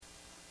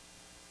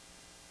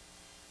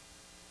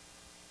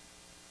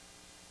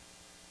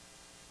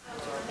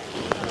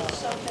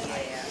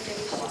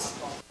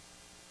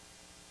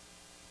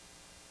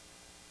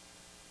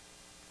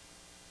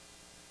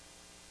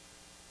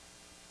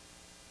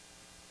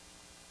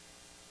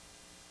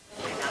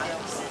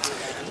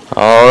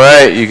All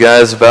right, you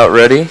guys about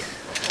ready?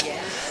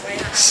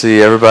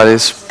 See,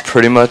 everybody's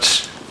pretty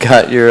much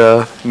got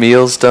your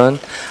meals done.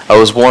 I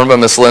was warned by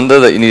Miss Linda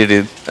that I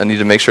needed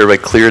to make sure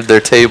everybody cleared their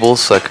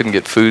tables so I couldn't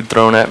get food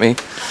thrown at me.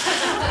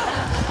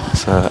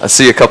 So I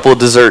see a couple of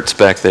desserts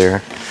back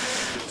there,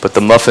 but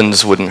the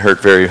muffins wouldn't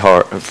hurt very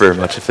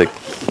much if they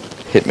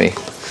hit me.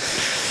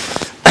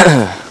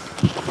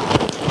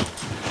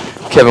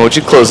 Kevin, would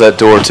you close that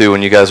door too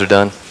when you guys are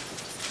done?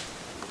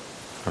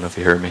 I don't know if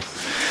you heard me.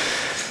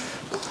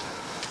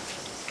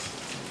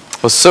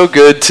 Well, so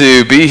good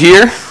to be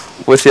here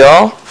with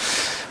y'all.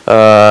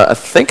 I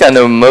think I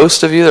know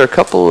most of you. There are a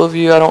couple of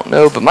you I don't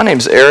know, but my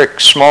name's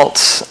Eric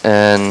Schmaltz,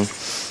 and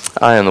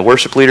I am the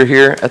worship leader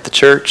here at the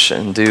church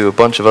and do a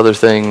bunch of other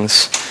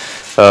things.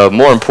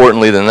 More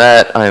importantly than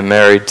that, I am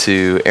married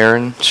to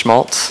Erin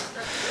Schmaltz,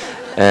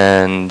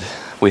 and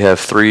we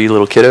have 3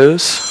 little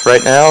kiddos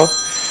right now.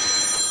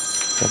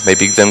 That may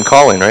be them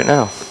calling right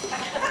now.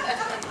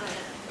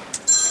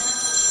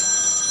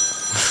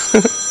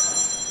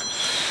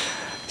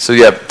 So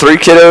yeah, 3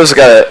 kiddos. I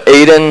got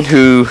Aiden,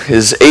 who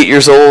is 8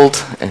 years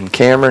old, and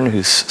Cameron,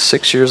 who's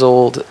 6 years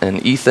old,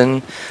 and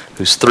Ethan,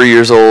 who's 3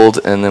 years old,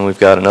 and then we've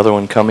got another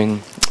one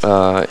coming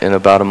in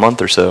about a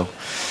month or so.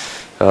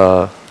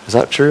 Is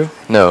that true?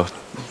 No,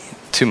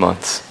 2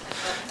 months.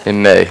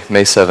 In May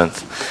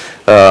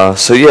 7th.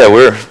 So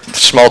yeah,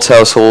 Schmaltz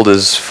household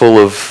is full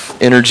of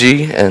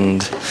energy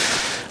and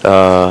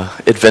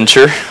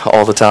adventure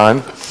all the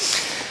time,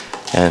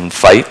 and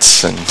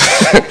fights and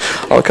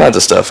all kinds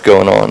of stuff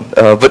going on.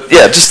 But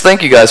yeah, just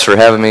thank you guys for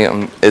having me.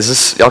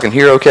 Y'all can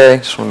hear okay?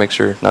 Just want to make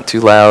sure not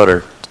too loud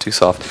or too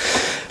soft.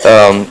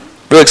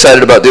 Really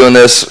excited about doing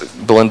this.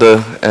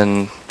 Belinda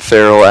and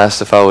Farrell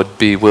asked if I would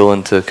be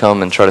willing to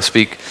come and try to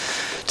speak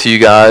to you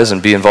guys and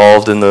be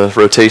involved in the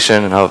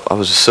rotation, and I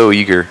was just so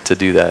eager to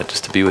do that,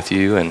 just to be with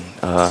you and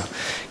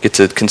get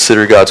to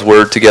consider God's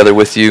Word together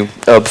with you.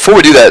 Before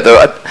we do that, though,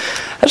 I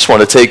just want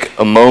to take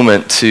a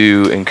moment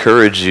to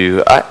encourage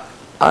you.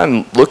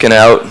 I'm looking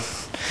out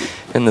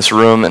in this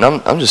room, and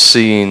I'm just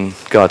seeing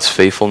God's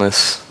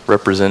faithfulness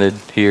represented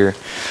here.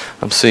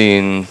 I'm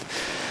seeing,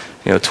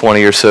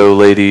 20 or so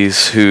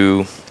ladies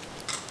who,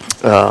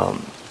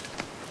 some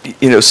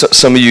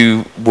of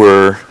you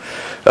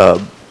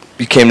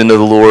you came to know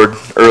the Lord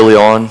early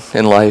on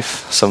in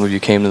life. Some of you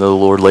came to know the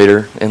Lord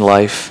later in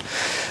life.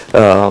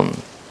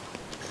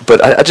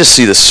 But I just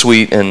see the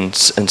sweet and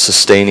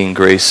sustaining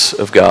grace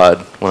of God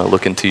when I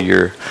look into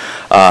your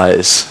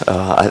eyes.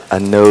 I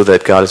know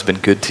that God has been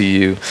good to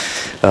you.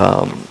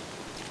 And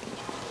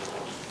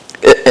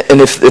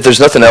if there's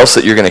nothing else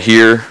that you're going to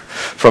hear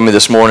from me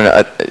this morning,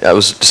 I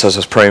was just as I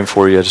was praying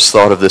for you, I just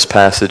thought of this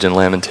passage in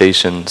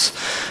Lamentations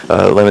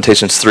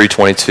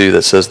 3:22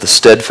 that says, "The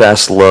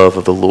steadfast love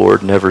of the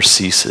Lord never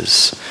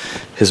ceases;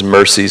 His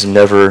mercies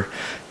never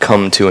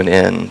come to an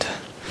end."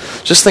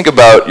 Just think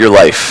about your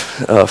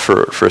life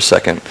for a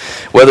second.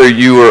 Whether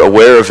you are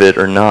aware of it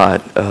or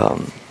not,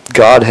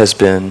 God has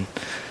been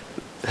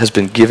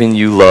giving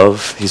you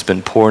love. He's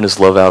been pouring His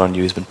love out on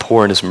you. He's been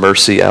pouring His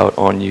mercy out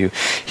on you.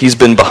 He's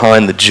been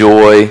behind the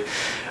joy,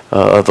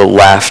 the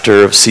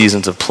laughter of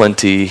seasons of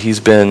plenty.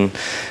 He's been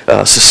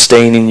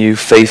sustaining you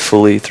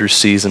faithfully through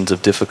seasons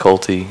of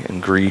difficulty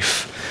and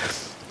grief.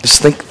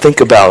 Just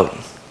think about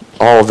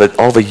all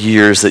the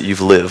years that you've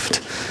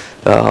lived.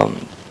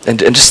 And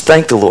just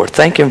thank the Lord.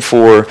 Thank Him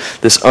for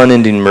this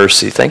unending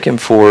mercy. Thank Him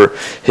for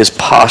His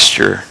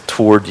posture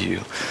toward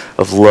you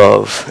of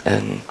love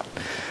and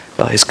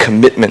His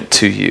commitment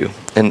to you.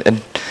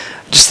 And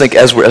just think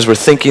as we're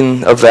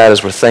thinking of that,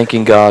 as we're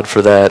thanking God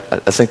for that,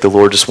 I think the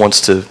Lord just wants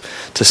to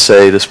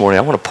say this morning,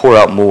 I want to pour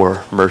out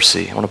more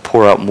mercy. I want to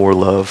pour out more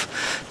love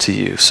to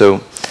you.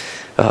 So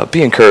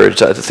be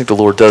encouraged. I think the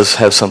Lord does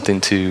have something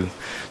to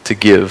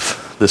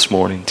give this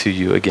morning to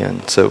you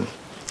again. So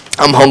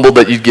I'm humbled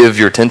that you give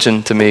your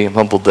attention to me. I'm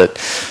humbled that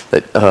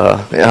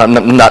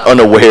I'm not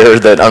unaware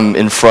that I'm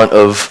in front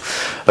of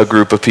a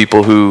group of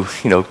people who,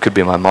 could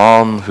be my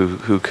mom,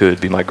 who could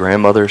be my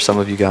grandmother, some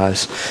of you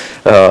guys.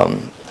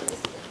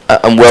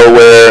 I'm well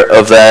aware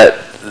of that,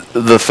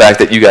 the fact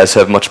that you guys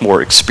have much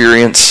more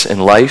experience in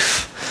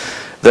life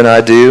than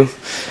I do.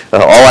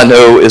 All I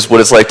know is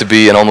what it's like to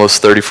be an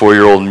almost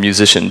 34-year-old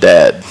musician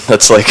dad.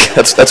 That's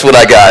what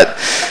I got.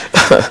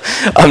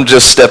 I'm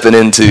just stepping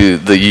into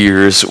the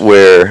years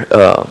where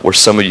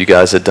some of you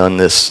guys had done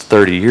this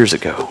 30 years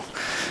ago.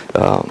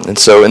 And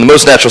so in the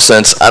most natural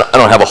sense, I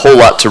don't have a whole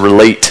lot to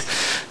relate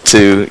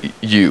to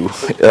you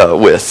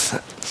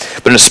with.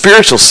 But in a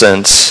spiritual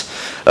sense,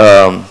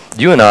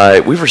 you and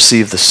I, we've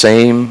received the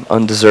same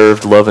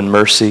undeserved love and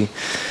mercy.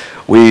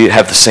 We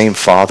have the same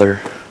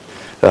Father.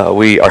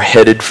 We are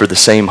headed for the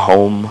same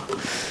home.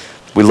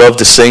 We love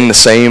to sing the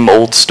same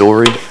old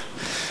story.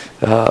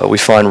 We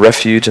find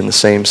refuge in the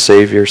same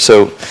Savior.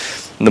 So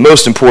in the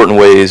most important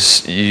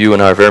ways, you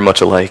and I are very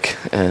much alike,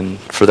 and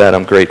for that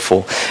I'm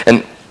grateful.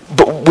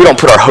 But we don't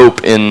put our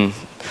hope in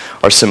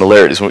our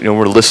similarities. When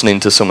we're listening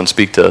to someone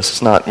speak to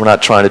us, we're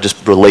not trying to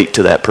just relate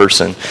to that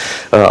person.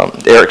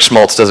 Eric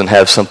Schmaltz doesn't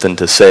have something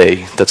to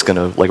say that's going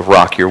to like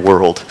rock your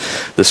world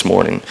this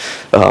morning.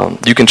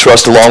 You can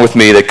trust along with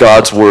me that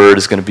God's word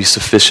is going to be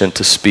sufficient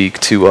to speak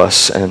to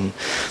us, and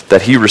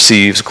that he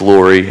receives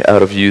glory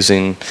out of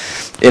using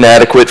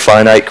inadequate,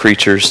 finite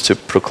creatures to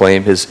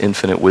proclaim his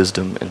infinite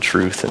wisdom and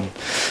truth. And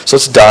so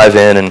let's dive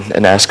in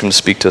and ask him to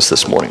speak to us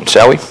this morning,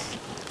 shall we?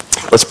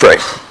 Let's pray.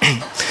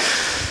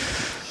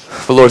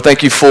 But Lord,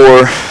 thank you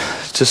for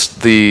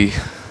just the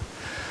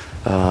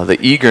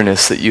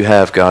eagerness that you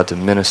have, God, to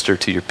minister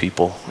to your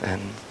people.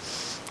 And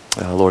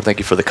Lord, thank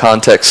you for the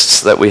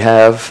contexts that we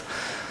have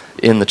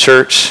in the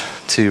church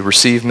to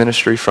receive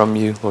ministry from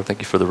you. Lord, thank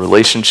you for the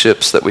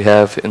relationships that we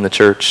have in the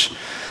church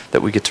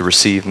that we get to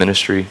receive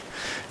ministry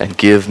and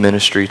give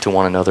ministry to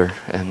one another.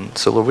 And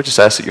so, Lord, we just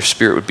ask that your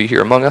Spirit would be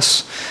here among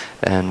us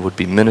and would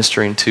be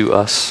ministering to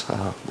us.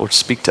 Lord,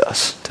 speak to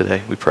us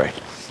today, we pray.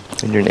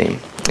 In your name,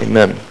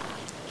 amen.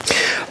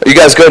 You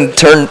guys go ahead and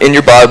turn in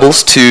your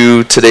Bibles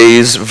to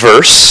today's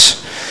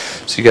verse.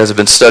 So you guys have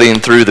been studying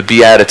through the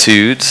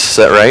Beatitudes, is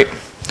that right?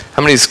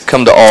 How many's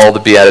come to all the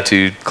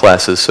Beatitude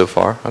classes so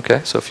far?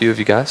 Okay, so a few of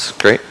you guys,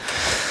 great.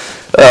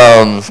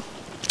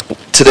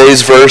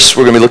 Today's verse,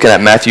 we're going to be looking at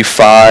Matthew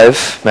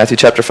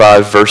chapter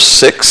 5, verse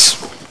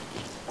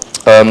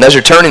 6. As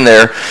you're turning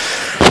there,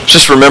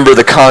 just remember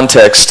the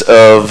context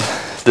of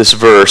this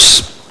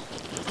verse.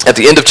 At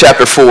the end of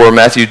chapter 4,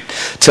 Matthew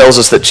tells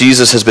us that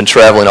Jesus has been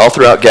traveling all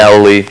throughout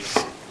Galilee,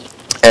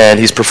 and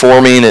he's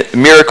performing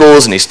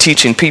miracles, and he's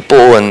teaching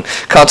people, and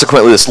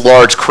consequently this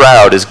large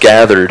crowd is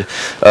gathered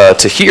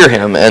to hear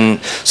him.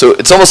 And so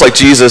it's almost like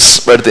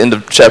Jesus, right at the end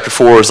of chapter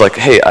 4, is like,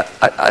 hey,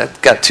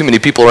 I've got too many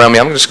people around me.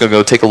 I'm just going to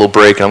go take a little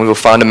break, and I'm going to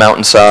go find a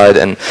mountainside,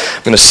 and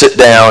I'm going to sit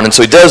down. And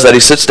so he does that. He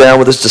sits down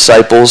with his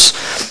disciples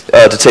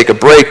to take a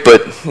break.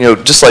 But,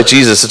 just like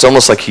Jesus, it's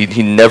almost like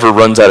he never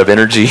runs out of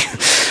energy.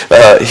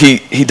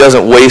 He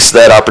doesn't waste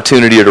that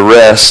opportunity to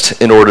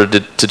rest in order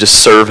to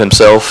just serve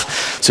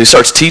himself. So he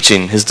starts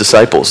teaching his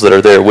disciples that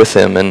are there with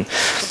him, and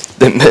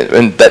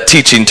that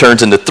teaching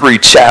turns into 3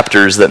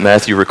 chapters that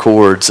Matthew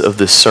records of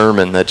this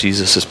sermon that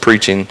Jesus is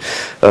preaching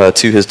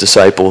to his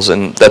disciples,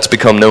 and that's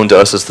become known to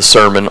us as the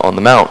Sermon on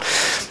the Mount.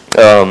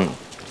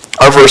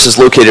 Our verse is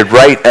located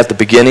right at the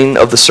beginning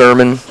of the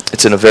sermon.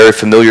 It's in a very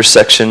familiar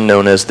section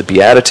known as the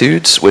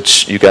Beatitudes,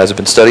 which you guys have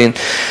been studying.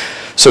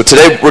 So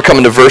today we're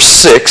coming to verse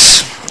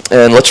 6,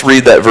 and let's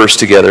read that verse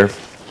together.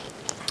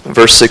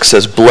 Verse 6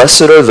 says,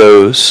 "Blessed are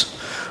those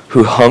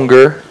who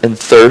hunger and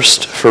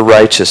thirst for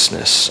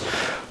righteousness,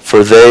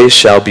 for they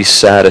shall be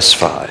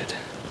satisfied."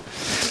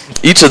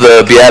 Each of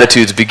the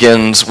Beatitudes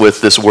begins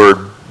with this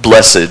word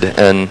blessed,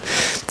 and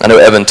I know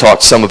Evan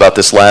talked some about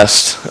this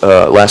last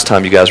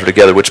time you guys were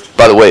together, which,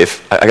 by the way,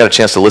 if I got a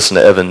chance to listen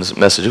to Evan's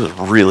message, it was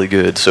really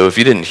good. So if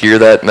you didn't hear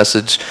that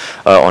message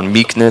on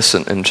meekness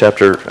in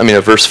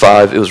verse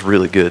 5, it was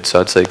really good. So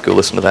I'd say go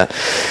listen to that.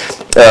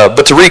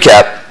 But to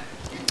recap,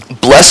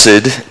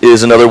 blessed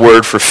is another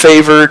word for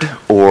favored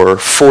or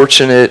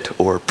fortunate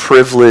or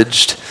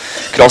privileged.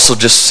 It could also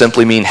just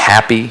simply mean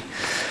happy.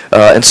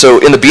 And so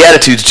in the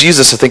Beatitudes,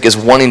 Jesus, I think, is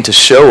wanting to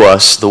show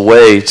us the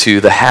way to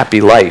the happy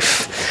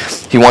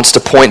life. He wants to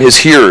point his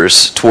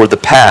hearers toward the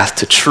path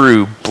to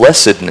true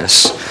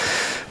blessedness.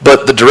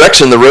 But the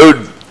direction the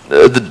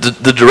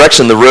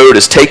road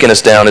is taking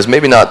us down is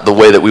maybe not the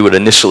way that we would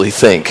initially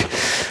think.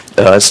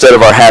 Instead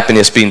of our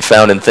happiness being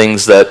found in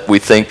things that we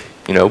think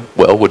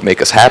would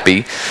make us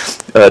happy,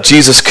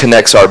 Jesus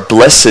connects our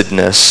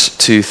blessedness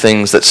to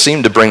things that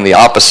seem to bring the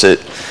opposite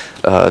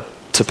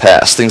to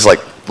pass. Things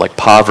like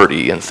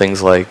poverty and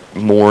things like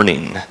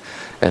mourning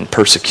and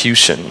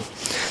persecution.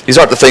 These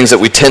aren't the things that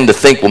we tend to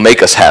think will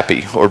make us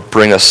happy or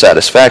bring us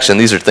satisfaction.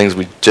 These are things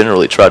we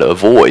generally try to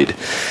avoid.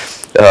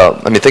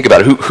 Think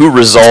about it. Who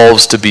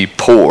resolves to be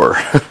poor?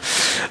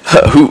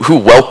 Who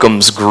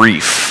welcomes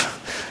grief?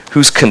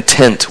 Who's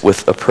content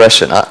with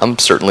oppression? I'm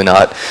certainly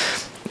not.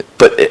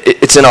 But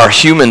it's in our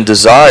human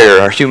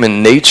desire, our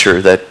human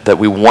nature, that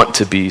we want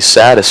to be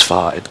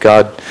satisfied.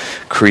 God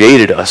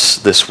created us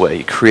this way.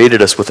 He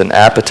created us with an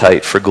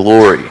appetite for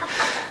glory,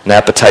 an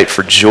appetite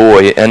for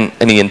joy, and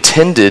he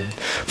intended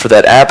for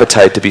that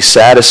appetite to be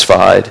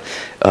satisfied,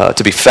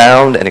 to be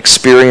found and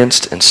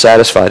experienced and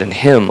satisfied in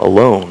him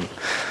alone.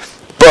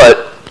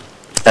 But,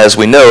 as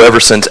we know, ever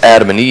since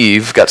Adam and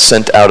Eve got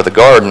sent out of the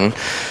garden,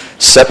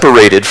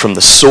 separated from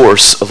the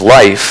source of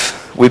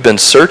life, we've been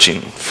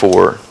searching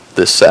for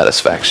this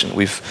satisfaction.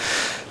 We've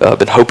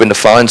been hoping to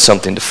find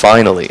something to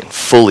finally and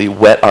fully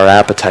whet our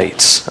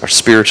appetites, our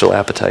spiritual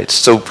appetites.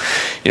 So,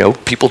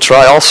 people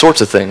try all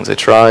sorts of things. They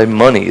try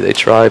money, they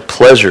try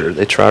pleasure,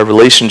 they try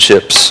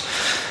relationships.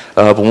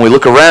 But when we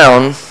look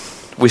around,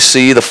 we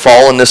see the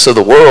fallenness of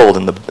the world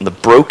and the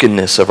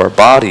brokenness of our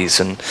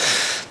bodies and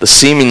the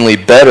seemingly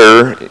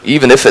better,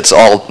 even if it's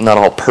not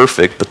all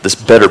perfect, but this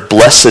better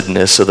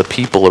blessedness of the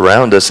people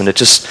around us, and it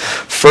just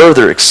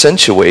further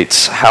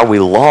accentuates how we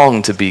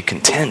long to be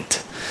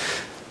content.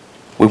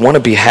 We want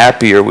to be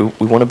happier. We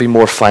want to be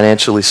more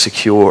financially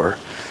secure.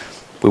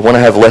 We want to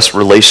have less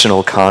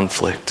relational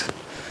conflict.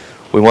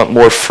 We want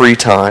more free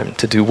time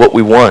to do what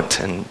we want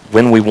and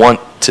when we want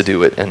to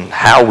do it and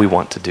how we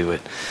want to do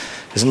it.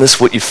 Isn't this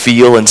what you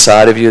feel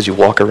inside of you as you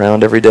walk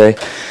around every day?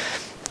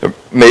 Or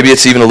maybe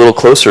it's even a little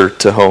closer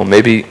to home.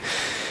 Maybe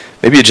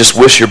you just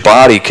wish your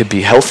body could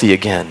be healthy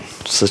again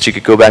so that you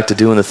could go back to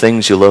doing the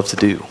things you love to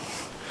do.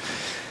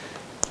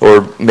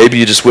 Or maybe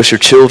you just wish your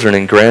children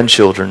and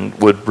grandchildren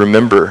would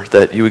remember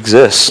that you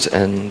exist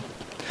and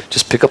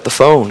just pick up the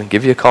phone and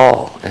give you a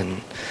call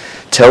and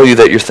tell you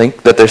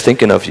that they're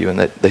thinking of you and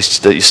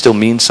that you still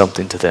mean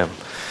something to them.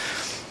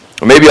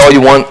 Or maybe all you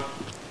want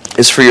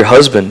is for your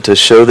husband to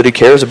show that he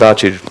cares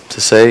about you,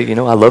 to say,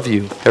 I love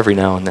you every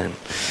now and then.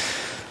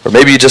 Or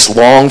maybe you just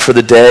long for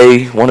the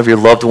day one of your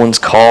loved ones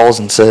calls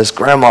and says,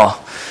 Grandma,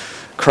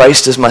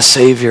 Christ is my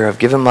Savior. I've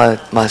given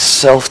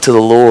myself to the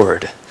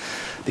Lord.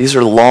 These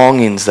are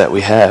longings that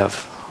we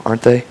have,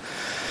 aren't they?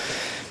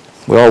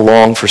 We all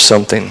long for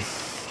something.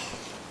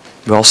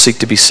 We all seek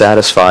to be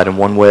satisfied in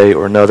one way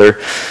or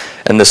another.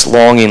 And this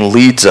longing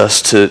leads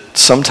us to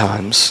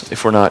sometimes,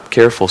 if we're not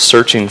careful,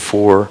 searching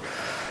for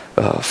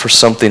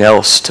something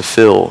else to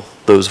fill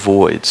those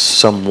voids,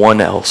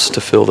 someone else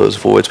to fill those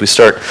voids. We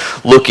start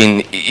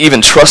looking,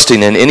 even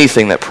trusting in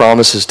anything that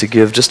promises to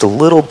give just a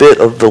little bit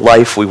of the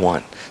life we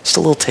want, just a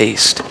little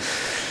taste.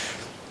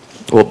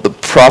 Well, the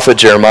prophet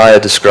Jeremiah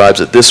describes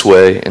it this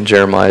way in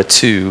Jeremiah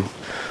 2,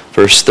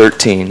 verse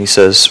 13. He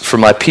says, "For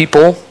my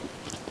people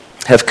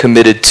have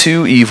committed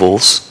two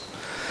evils.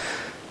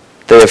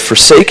 They have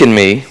forsaken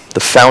me, the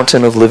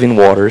fountain of living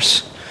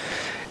waters,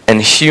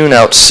 and hewn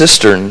out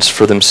cisterns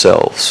for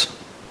themselves,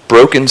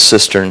 broken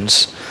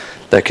cisterns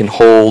that can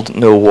hold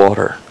no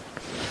water."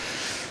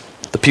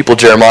 The people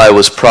Jeremiah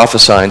was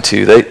prophesying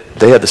to,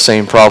 they had the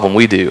same problem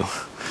we do.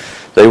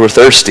 They were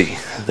thirsty.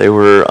 They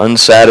were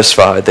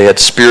unsatisfied. They had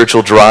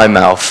spiritual dry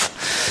mouth.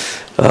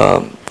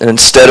 And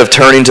instead of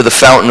turning to the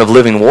fountain of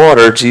living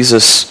water,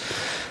 Jesus,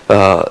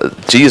 that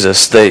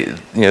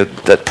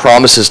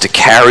promises to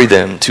carry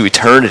them to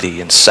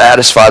eternity and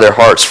satisfy their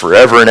hearts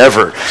forever and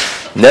ever,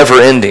 never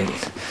ending.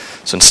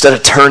 So instead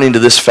of turning to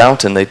this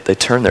fountain, they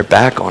turn their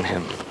back on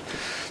him.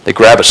 They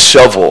grab a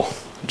shovel,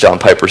 John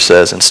Piper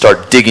says, and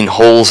start digging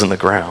holes in the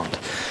ground,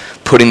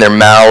 putting their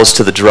mouths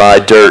to the dry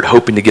dirt,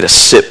 hoping to get a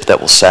sip that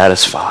will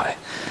satisfy.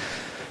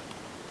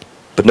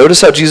 But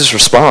notice how Jesus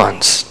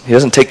responds. He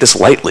doesn't take this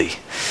lightly.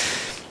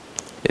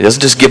 He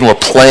doesn't just give them a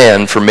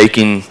plan for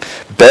making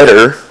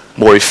better,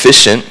 more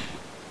efficient,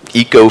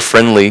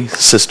 eco-friendly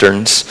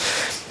cisterns.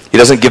 He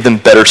doesn't give them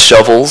better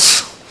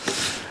shovels.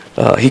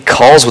 He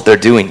calls what they're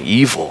doing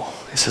evil.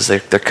 He says they're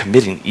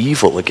committing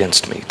evil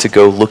against me to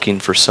go looking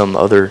for some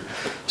other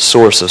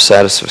source of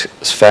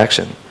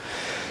satisfaction.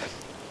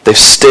 They've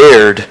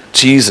stared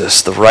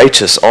Jesus, the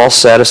righteous,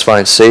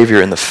 all-satisfying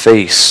Savior, in the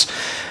face,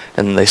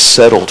 and they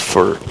settled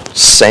for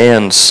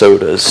sand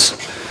sodas.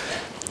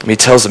 And he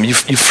tells them, you've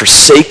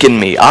forsaken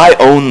me. I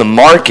own the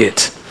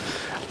market.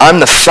 I'm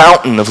the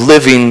fountain of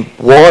living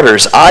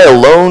waters. I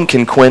alone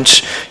can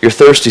quench your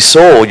thirsty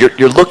soul.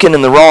 You're looking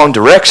in the wrong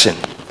direction,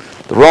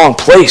 the wrong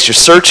place. You're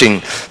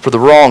searching for the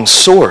wrong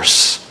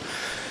source.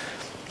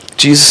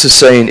 Jesus is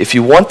saying, if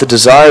you want the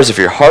desires of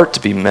your heart to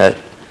be met,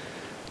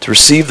 to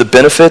receive the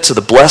benefits of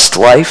the blessed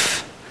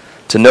life,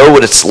 to know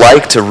what it's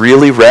like to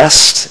really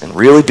rest and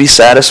really be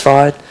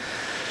satisfied,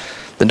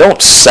 then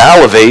don't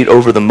salivate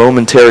over the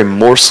momentary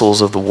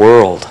morsels of the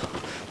world.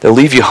 They'll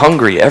leave you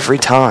hungry every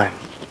time,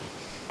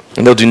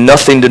 and they'll do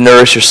nothing to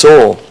nourish your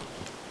soul.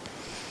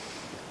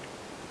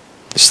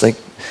 I just think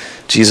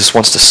Jesus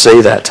wants to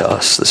say that to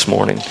us this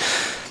morning.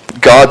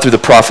 God, through the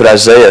prophet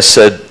Isaiah,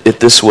 said it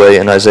this way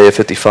in Isaiah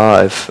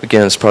 55.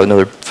 Again, it's probably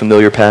another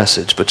familiar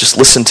passage, but just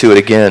listen to it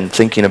again,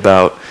 thinking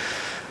about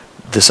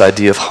this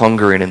idea of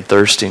hungering and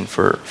thirsting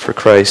for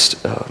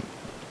Christ.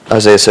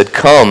 Isaiah said,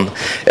 "Come,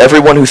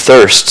 everyone who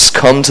thirsts,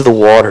 come to the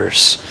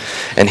waters.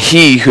 And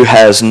he who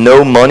has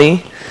no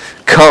money,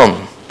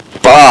 come,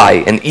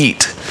 buy and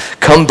eat.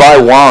 Come buy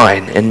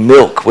wine and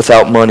milk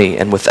without money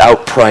and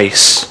without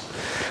price.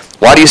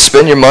 Why do you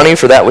spend your money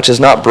for that which is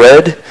not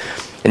bread,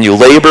 and you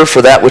labor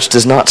for that which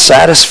does not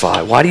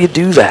satisfy? Why do you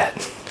do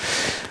that?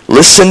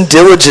 Listen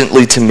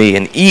diligently to me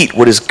and eat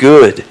what is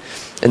good,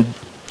 and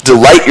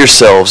delight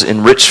yourselves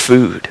in rich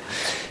food.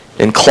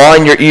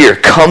 Incline your ear,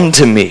 come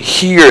to me,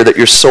 hear that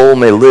your soul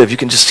may live." You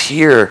can just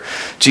hear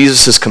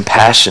Jesus'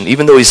 compassion.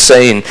 Even though he's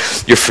saying,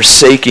 you're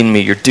forsaking me,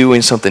 you're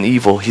doing something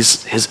evil,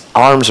 his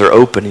arms are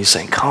open. He's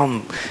saying,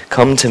 come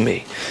to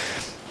me.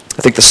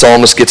 I think the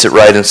psalmist gets it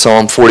right in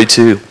Psalm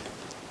 42.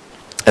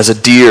 "As a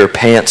deer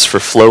pants for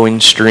flowing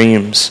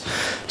streams,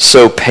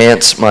 so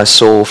pants my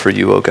soul for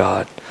you, O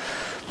God.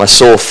 My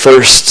soul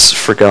thirsts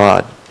for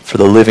God, for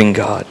the living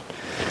God."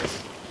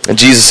 And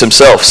Jesus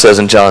himself says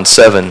in John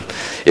 7,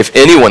 "If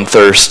anyone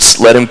thirsts,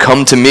 let him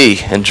come to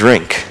me and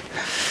drink."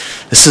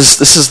 This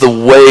is the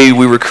way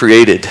we were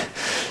created.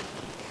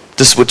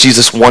 This is what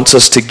Jesus wants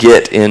us to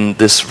get in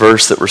this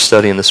verse that we're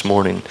studying this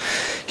morning.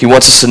 He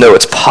wants us to know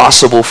it's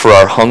possible for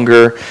our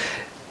hunger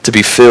to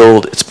be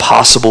filled. It's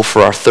possible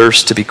for our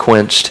thirst to be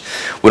quenched.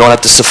 We don't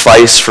have to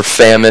suffice for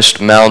famished,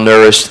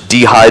 malnourished,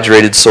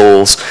 dehydrated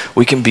souls.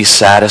 We can be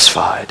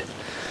satisfied.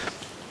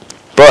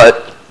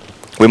 But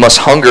we must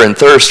hunger and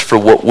thirst for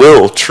what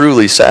will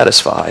truly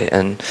satisfy.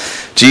 And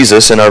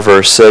Jesus, in our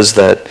verse, says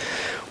that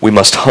we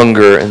must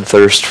hunger and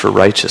thirst for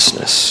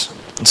righteousness.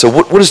 And so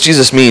what does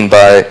Jesus mean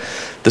by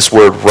this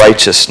word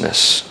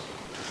righteousness?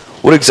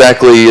 What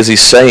exactly is he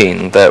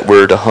saying that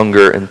we're to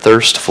hunger and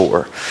thirst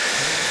for?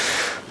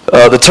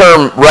 The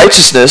term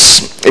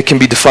righteousness, it can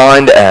be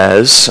defined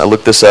as, I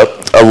looked this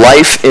up, a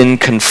life in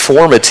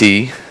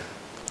conformity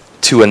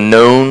to a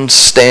known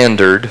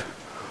standard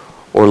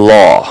or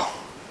law.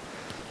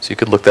 So you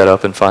could look that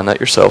up and find that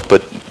yourself,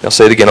 but I'll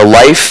say it again, a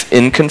life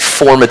in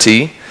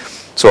conformity,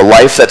 so a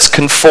life that's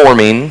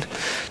conforming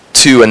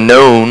to a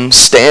known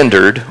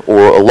standard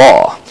or a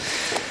law.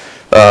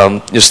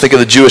 Just think of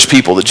the Jewish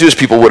people. The Jewish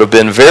people would have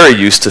been very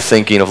used to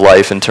thinking of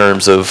life in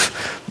terms of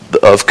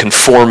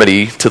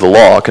conformity to the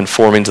law,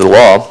 conforming to the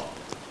law.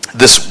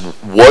 This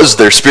was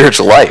their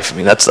spiritual life. I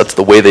mean, that's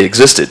the way they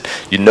existed.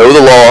 You know the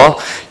law,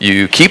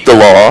 you keep the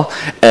law,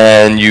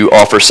 and you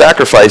offer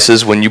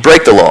sacrifices when you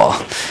break the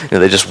law.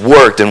 They just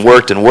worked and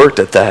worked and worked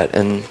at that.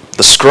 And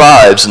the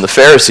scribes and the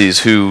Pharisees,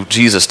 who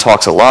Jesus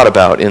talks a lot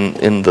about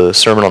in the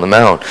Sermon on the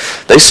Mount,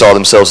 they saw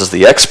themselves as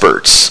the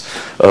experts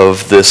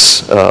of this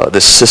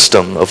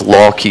system of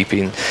law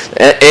keeping,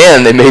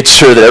 and they made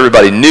sure that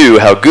everybody knew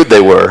how good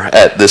they were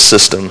at this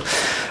system.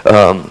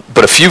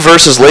 But a few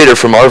verses later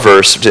from our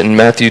verse, in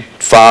Matthew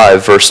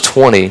 5, verse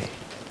 20,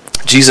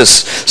 Jesus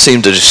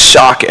seemed to just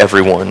shock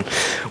everyone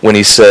when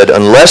he said,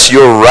 "Unless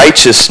your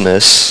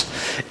righteousness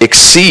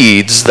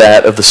exceeds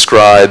that of the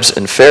scribes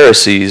and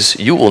Pharisees,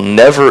 you will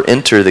never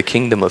enter the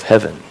kingdom of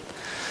heaven."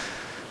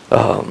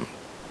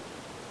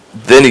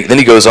 Then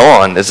he goes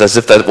on, as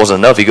if that wasn't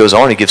enough, he goes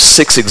on, he gives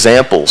 6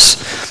 examples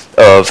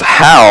of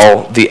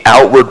how the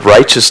outward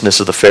righteousness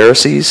of the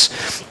Pharisees,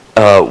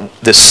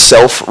 this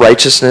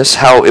self-righteousness,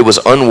 how it was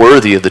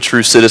unworthy of the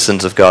true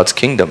citizens of God's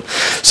kingdom.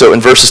 So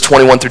in verses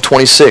 21 through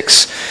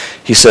 26,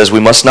 he says, we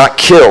must not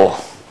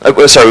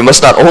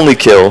only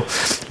kill,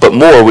 but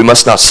more, we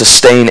must not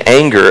sustain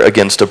anger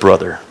against a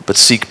brother, but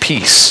seek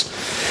peace.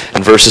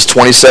 In verses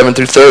 27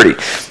 through 30,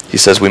 he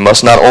says, we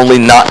must not only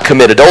not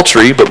commit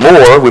adultery, but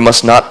more, we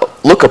must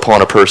not look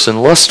upon a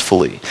person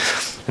lustfully.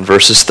 In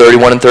verses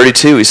 31 and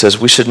 32, he says,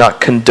 we should not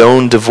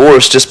condone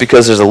divorce just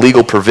because there's a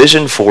legal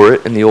provision for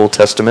it in the Old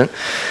Testament.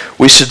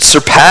 We should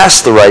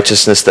surpass the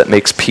righteousness that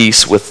makes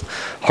peace with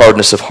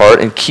hardness of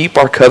heart and keep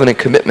our covenant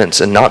commitments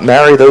and not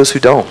marry those who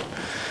don't.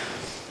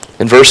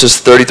 In verses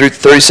 33 to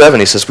 37,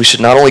 he says, we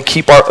should not only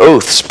keep our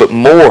oaths, but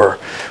more,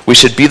 we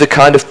should be the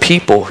kind of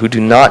people who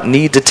do not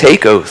need to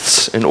take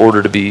oaths in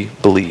order to be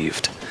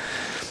believed.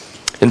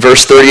 In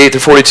verse 38 to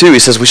 42, he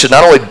says, we should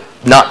not only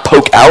not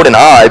poke out an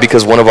eye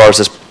because one of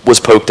ours was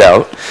poked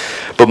out,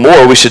 but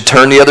more, we should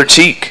turn the other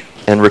cheek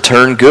and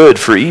return good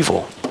for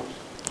evil.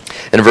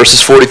 In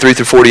verses 43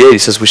 through 48, he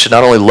says, we should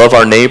not only love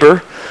our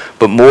neighbor,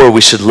 but more,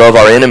 we should love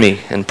our enemy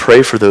and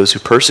pray for those who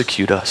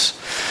persecute us.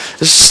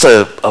 This is just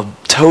a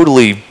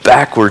totally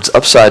backwards,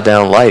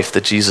 upside-down life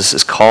that Jesus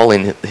is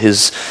calling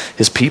his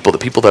people, the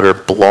people that are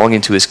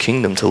belonging to his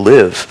kingdom, to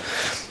live.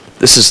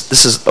 This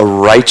is a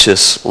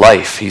righteous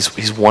life.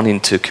 He's wanting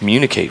to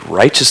communicate.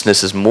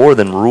 Righteousness is more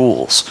than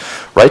rules.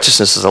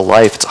 Righteousness is a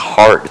life. It's a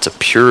heart. It's a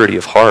purity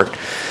of heart.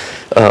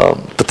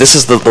 But this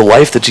is the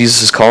life that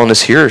Jesus is calling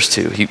his hearers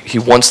to. He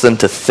wants them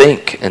to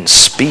think and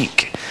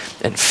speak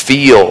and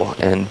feel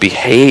and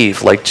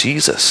behave like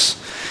Jesus.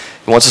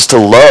 He wants us to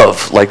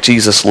love like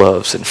Jesus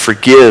loves and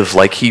forgive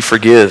like he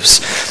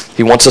forgives.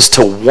 He wants us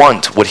to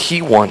want what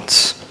he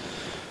wants.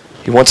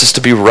 He wants us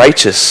to be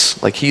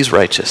righteous like he's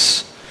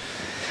righteous.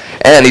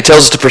 And he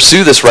tells us to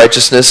pursue this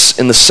righteousness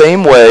in the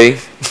same way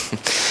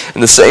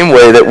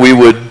that we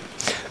would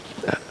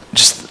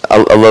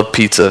I love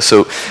pizza.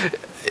 So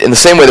in the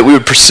same way that we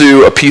would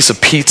pursue a piece of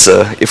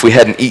pizza if we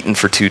hadn't eaten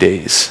for 2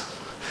 days.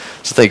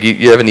 So think,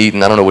 you haven't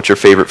eaten, I don't know what your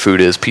favorite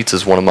food is. Pizza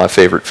is one of my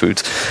favorite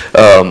foods.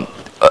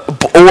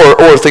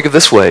 Or think of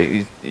this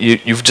way.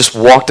 You've just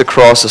walked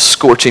across a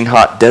scorching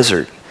hot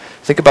desert.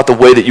 Think about the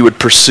way that you would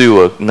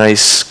pursue a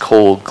nice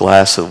cold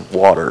glass of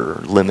water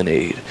or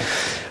lemonade.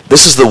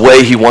 This is the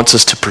way he wants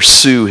us to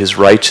pursue his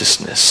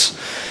righteousness.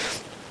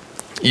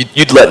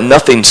 You'd let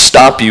nothing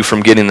stop you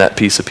from getting that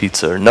piece of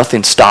pizza, or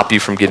nothing stop you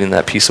from getting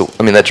that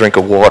drink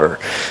of water.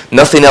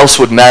 Nothing else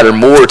would matter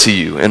more to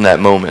you in that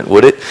moment,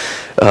 would it?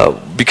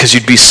 Because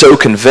you'd be so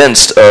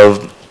convinced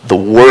of the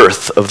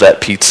worth of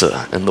that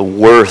pizza and the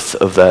worth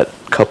of that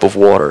cup of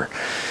water.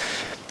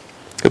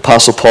 The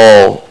Apostle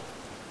Paul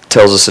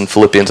tells us in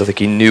Philippians, I think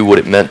he knew what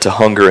it meant to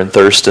hunger and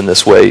thirst in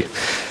this way.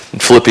 In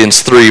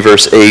Philippians 3,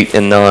 verse 8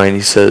 and 9,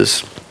 he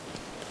says,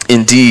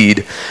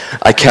 "Indeed,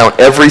 I count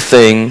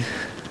everything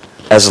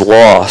as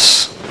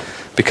loss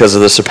because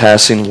of the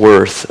surpassing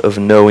worth of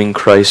knowing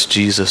Christ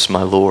Jesus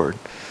my Lord."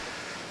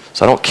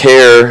 So I don't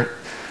care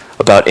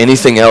about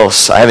anything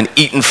else. I haven't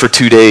eaten for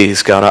 2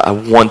 days. God, I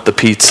want the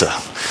pizza.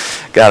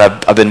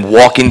 God, I've been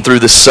walking through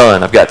the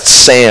sun. I've got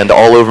sand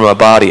all over my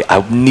body.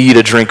 I need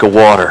a drink of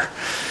water.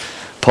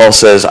 Paul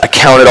says, I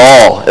count it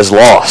all as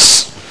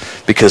loss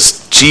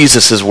because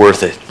Jesus is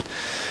worth it.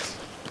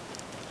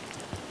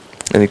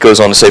 And he goes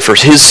on to say, for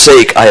his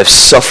sake I have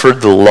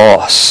suffered the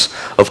loss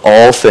of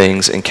all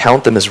things and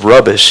count them as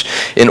rubbish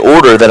in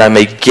order that I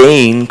may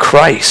gain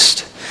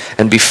Christ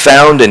and be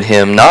found in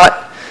him,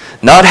 not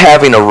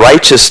having a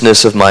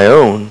righteousness of my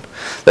own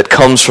that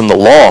comes from the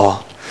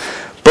law,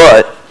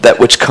 but that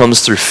which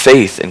comes through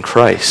faith in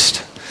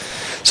Christ.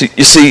 So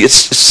you see,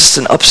 it's just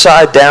an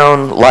upside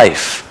down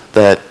life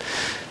that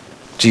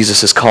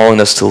Jesus is calling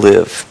us to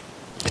live.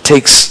 It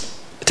takes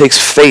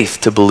faith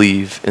to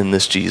believe in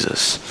this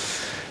Jesus.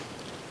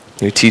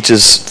 He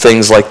teaches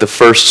things like the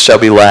first shall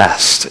be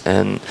last,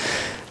 and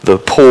the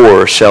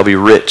poor shall be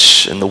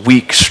rich, and the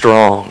weak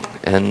strong,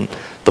 and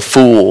the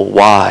fool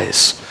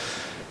wise.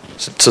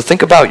 So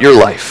think about your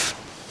life.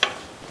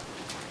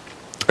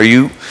 Are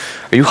you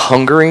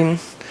hungering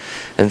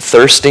and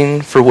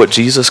thirsting for what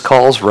Jesus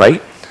calls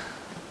right?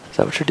 Is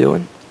that what you're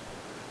doing?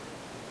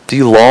 Do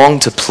you long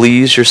to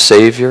please your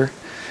Savior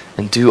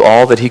and do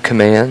all that he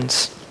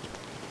commands?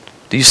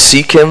 Do you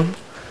seek him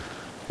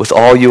with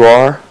all you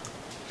are,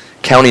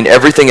 counting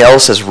everything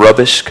else as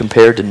rubbish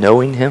compared to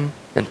knowing him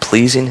and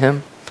pleasing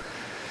him?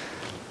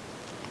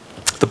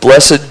 The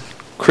blessed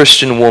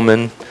Christian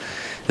woman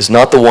is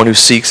not the one who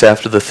seeks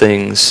after the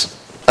things.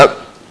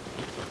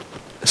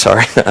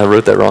 Sorry, I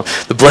wrote that wrong.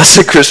 The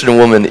blessed Christian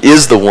woman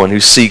is the one who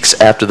seeks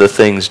after the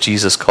things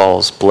Jesus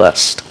calls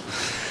blessed.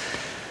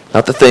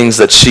 Not the things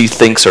that she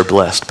thinks are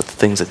blessed, but the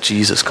things that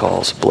Jesus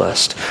calls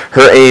blessed.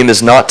 Her aim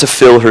is not to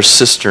fill her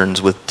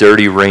cisterns with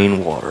dirty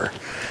rainwater.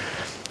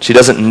 She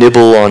doesn't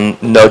nibble on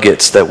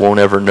nuggets that won't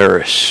ever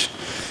nourish.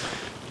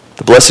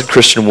 The blessed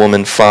Christian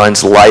woman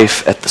finds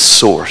life at the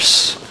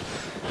source,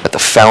 at the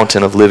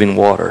fountain of living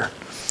water.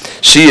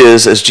 She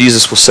is, as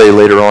Jesus will say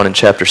later on in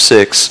chapter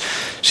 6,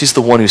 she's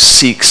the one who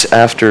seeks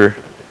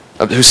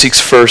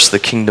first the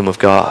kingdom of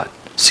God,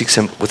 seeks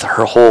him with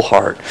her whole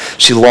heart.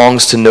 She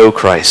longs to know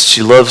Christ.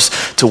 She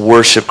loves to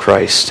worship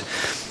Christ.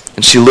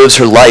 And she lives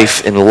her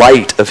life in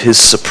light of his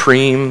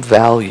supreme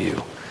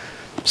value,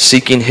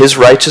 seeking his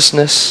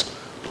righteousness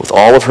with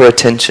all of her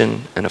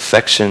attention and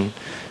affection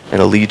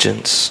and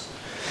allegiance.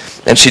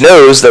 And she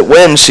knows that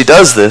when she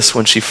does this,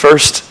 when she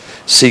first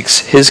seeks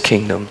his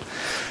kingdom,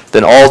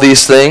 then all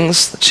these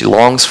things that she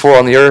longs for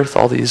on the earth,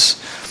 all these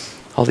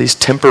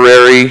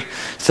temporary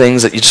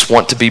things that you just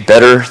want to be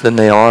better than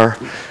they are,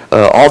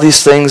 all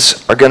these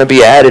things are going to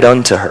be added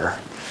unto her.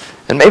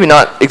 And maybe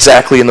not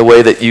exactly in the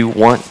way that you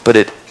want, but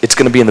it's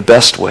going to be in the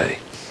best way.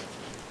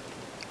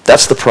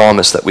 That's the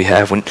promise that we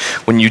have.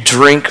 When you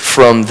drink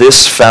from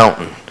this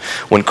fountain,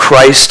 when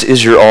Christ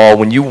is your all,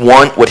 when you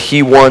want what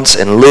he wants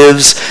and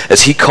lives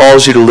as he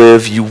calls you to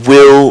live, you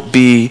will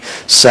be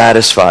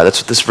satisfied. That's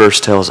what this verse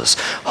tells us.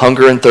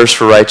 Hunger and thirst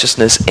for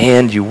righteousness,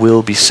 and you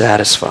will be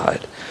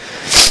satisfied.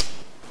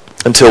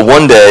 Until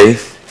one day,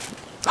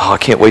 I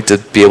can't wait to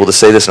be able to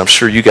say this, and I'm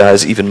sure you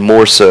guys even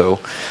more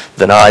so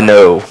than I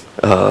know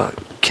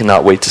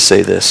cannot wait to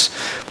say this.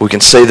 But we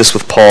can say this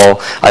with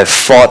Paul. I've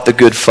fought the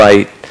good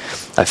fight.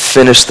 I've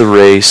finished the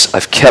race.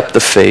 I've kept the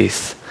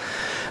faith.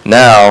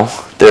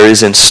 Now there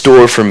is in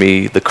store for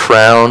me the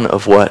crown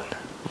of what?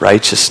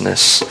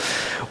 Righteousness,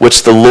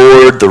 which the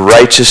Lord, the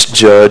righteous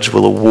judge,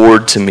 will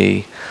award to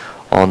me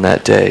on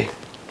that day.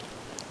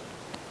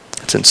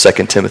 It's in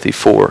 2 Timothy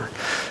 4,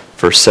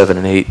 verse 7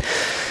 and 8.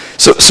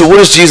 So what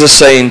is Jesus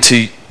saying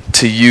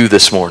to you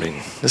this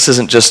morning? This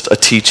isn't just a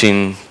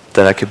teaching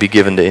that I could be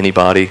given to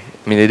anybody.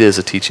 I mean, it is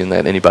a teaching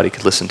that anybody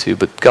could listen to,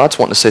 but God's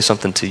wanting to say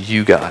something to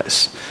you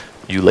guys,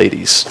 you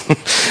ladies,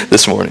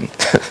 this morning.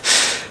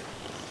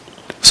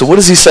 So what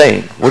is he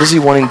saying? What is he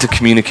wanting to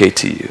communicate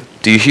to you?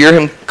 Do you hear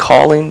him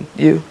calling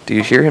you? Do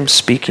you hear him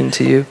speaking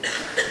to you?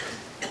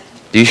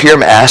 Do you hear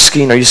him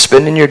asking, are you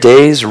spending your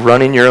days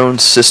running your own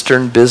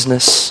cistern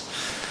business?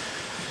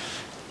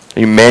 Are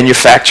you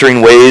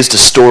manufacturing ways to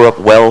store up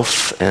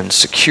wealth and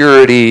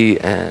security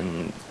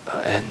and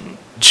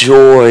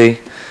joy,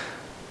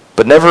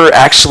 but never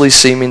actually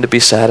seeming to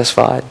be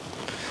satisfied?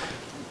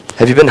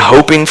 Have you been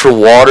hoping for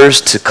waters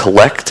to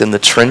collect in the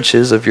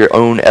trenches of your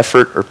own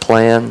effort or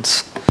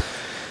plans?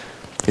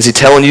 Is he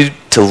telling you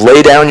to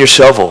lay down your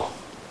shovel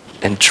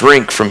and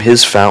drink from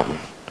his fountain?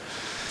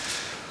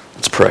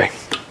 Let's pray.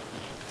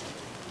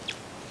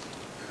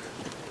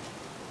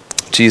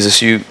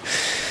 Jesus, we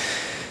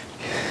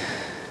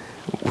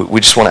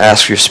just want to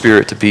ask for your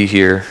Spirit to be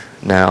here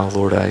now,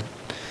 Lord. I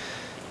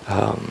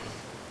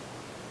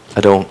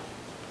don't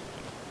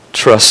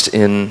trust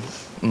in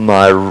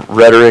my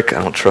rhetoric.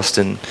 I don't trust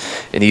in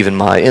even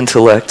my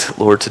intellect,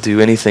 Lord, to do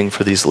anything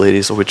for these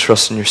ladies. Lord, we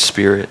trust in your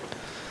Spirit.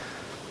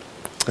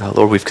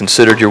 Lord, we've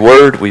considered your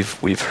word.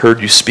 We've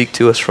heard you speak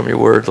to us from your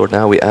word. Lord,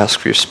 now we ask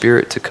for your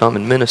Spirit to come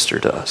and minister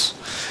to us.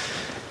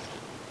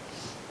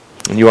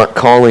 And you aren't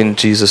calling,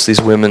 Jesus, these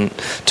women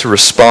to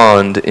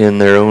respond in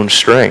their own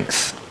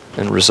strength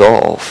and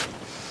resolve.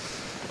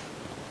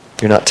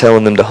 You're not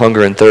telling them to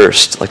hunger and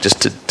thirst, like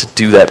just to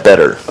do that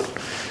better.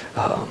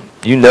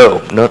 You know,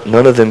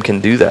 none of them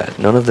can do that.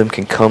 None of them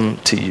can come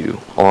to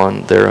you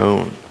on their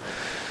own.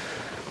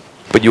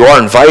 But you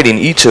are inviting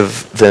each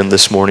of them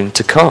this morning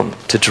to come,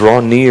 to draw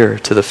near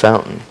to the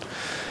fountain.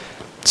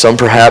 Some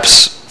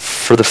perhaps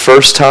for the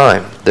first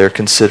time they're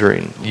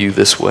considering you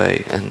this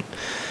way and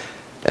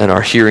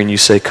are hearing you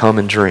say, come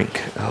and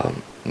drink.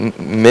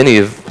 Many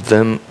of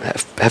them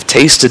have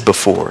tasted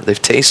before.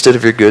 They've tasted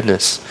of your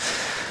goodness.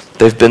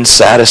 They've been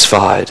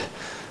satisfied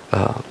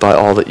by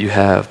all that you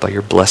have, by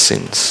your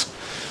blessings.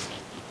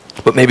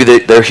 But maybe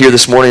they're here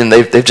this morning and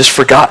they've just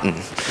forgotten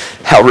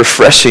how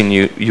refreshing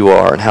you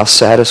are and how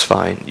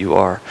satisfying you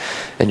are.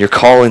 And you're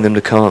calling them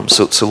to come.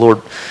 So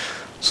Lord,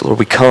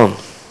 we come.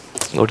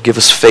 Lord, give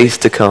us faith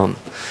to come.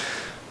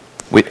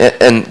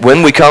 And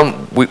when we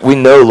come, we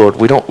know, Lord,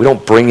 we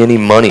don't bring any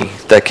money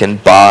that can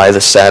buy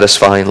the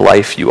satisfying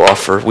life you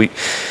offer.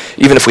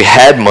 Even if we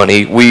had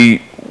money,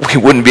 we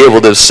wouldn't be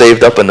able to have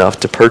saved up enough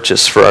to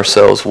purchase for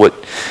ourselves what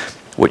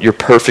your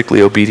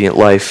perfectly obedient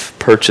life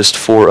purchased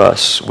for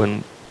us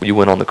when you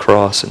went on the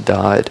cross and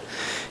died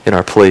in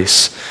our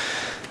place.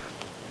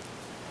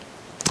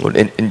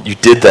 And you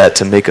did that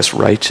to make us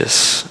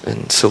righteous.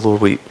 And so,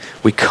 Lord,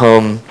 we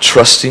come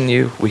trusting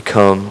you. We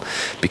come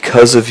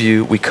because of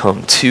you. We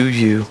come to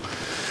you.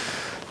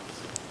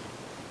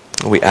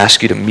 And we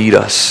ask you to meet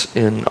us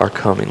in our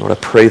coming. Lord, I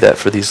pray that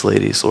for these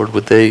ladies. Lord,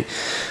 would they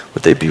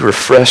be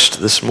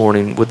refreshed this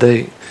morning? Would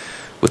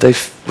they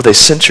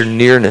sense your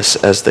nearness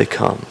as they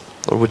come?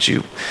 Lord, would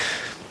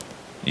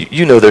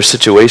you know their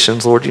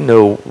situations, Lord. You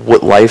know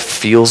what life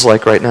feels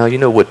like right now. You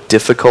know what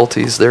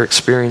difficulties they're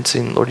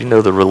experiencing. Lord, you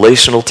know the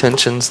relational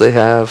tensions they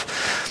have.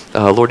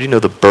 Lord, you know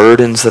the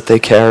burdens that they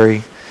carry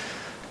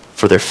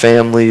for their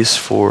families,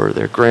 for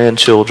their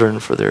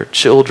grandchildren, for their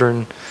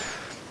children,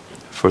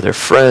 for their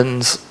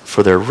friends,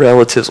 for their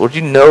relatives. Lord,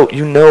 you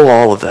know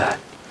all of that.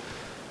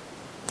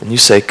 And you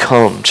say,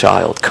 come,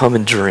 child, come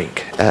and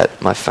drink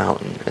at my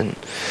fountain. And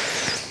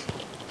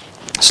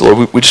so,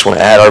 Lord, we just want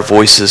to add our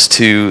voices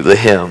to the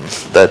hymn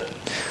that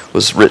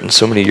was written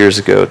so many years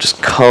ago.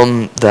 Just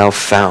come, thou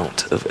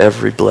fount of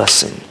every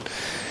blessing.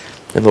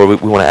 And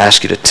Lord, we want to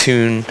ask you to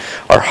tune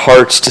our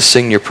hearts to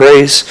sing your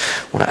praise.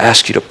 We want to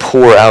ask you to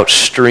pour out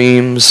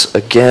streams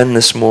again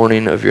this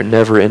morning of your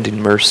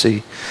never-ending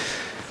mercy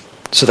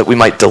so that we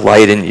might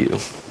delight in you,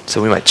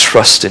 so we might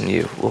trust in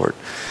you, Lord,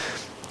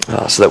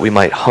 so that we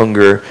might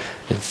hunger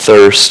and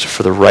thirst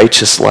for the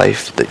righteous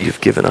life that you've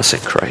given us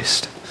in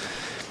Christ.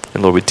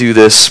 And Lord, we do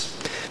this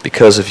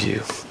because of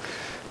you.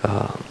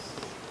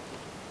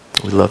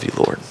 We love you,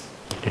 Lord.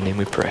 In your name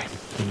we pray.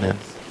 Amen.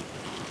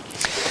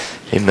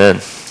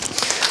 Amen.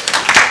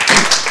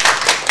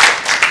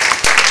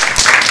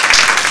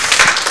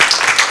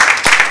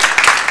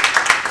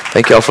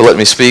 Thank y'all for letting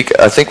me speak.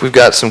 I think we've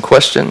got some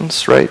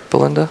questions, right,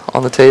 Belinda,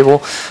 on the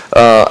table.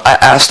 I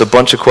asked a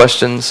bunch of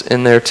questions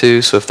in there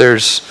too, so if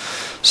there's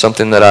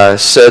something that I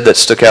said that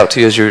stuck out to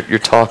you as you're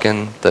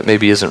talking that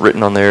maybe isn't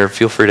written on there,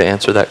 feel free to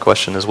answer that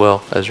question as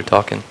well as you're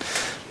talking.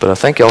 But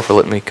thank y'all for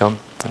letting me come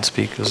and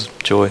speak. It was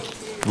a joy.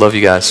 Love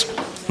you guys.